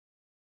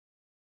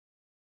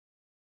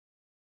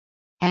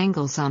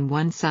Angles on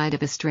one side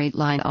of a straight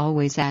line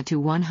always add to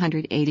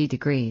 180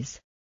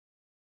 degrees.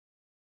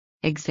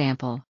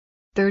 Example: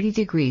 30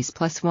 degrees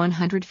plus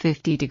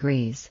 150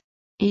 degrees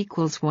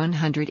equals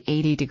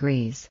 180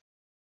 degrees.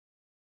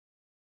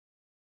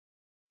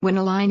 When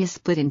a line is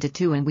split into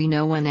two and we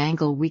know one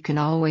angle, we can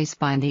always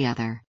find the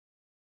other.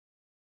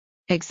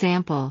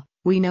 Example: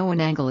 we know an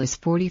angle is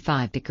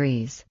 45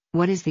 degrees.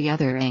 What is the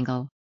other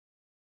angle?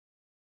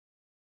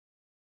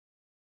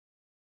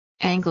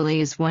 Angle A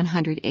is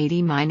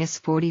 180 minus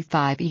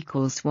 45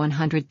 equals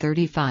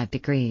 135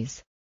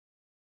 degrees.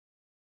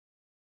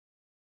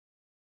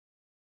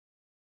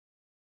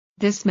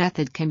 This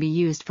method can be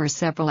used for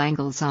several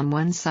angles on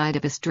one side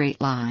of a straight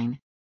line.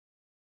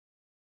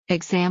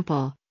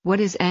 Example: what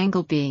is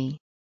angle B?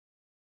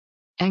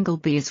 Angle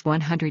B is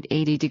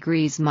 180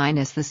 degrees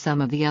minus the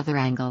sum of the other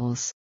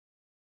angles.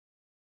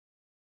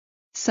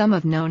 Sum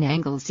of known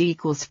angles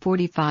equals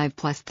 45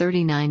 plus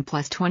 39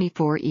 plus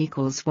 24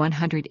 equals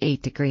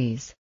 108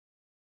 degrees.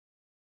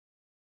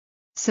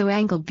 So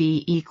angle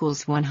B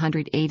equals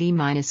 180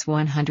 minus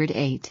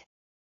 108.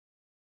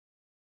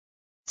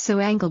 So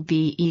angle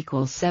B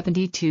equals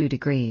 72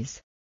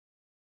 degrees.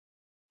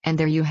 And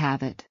there you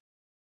have it.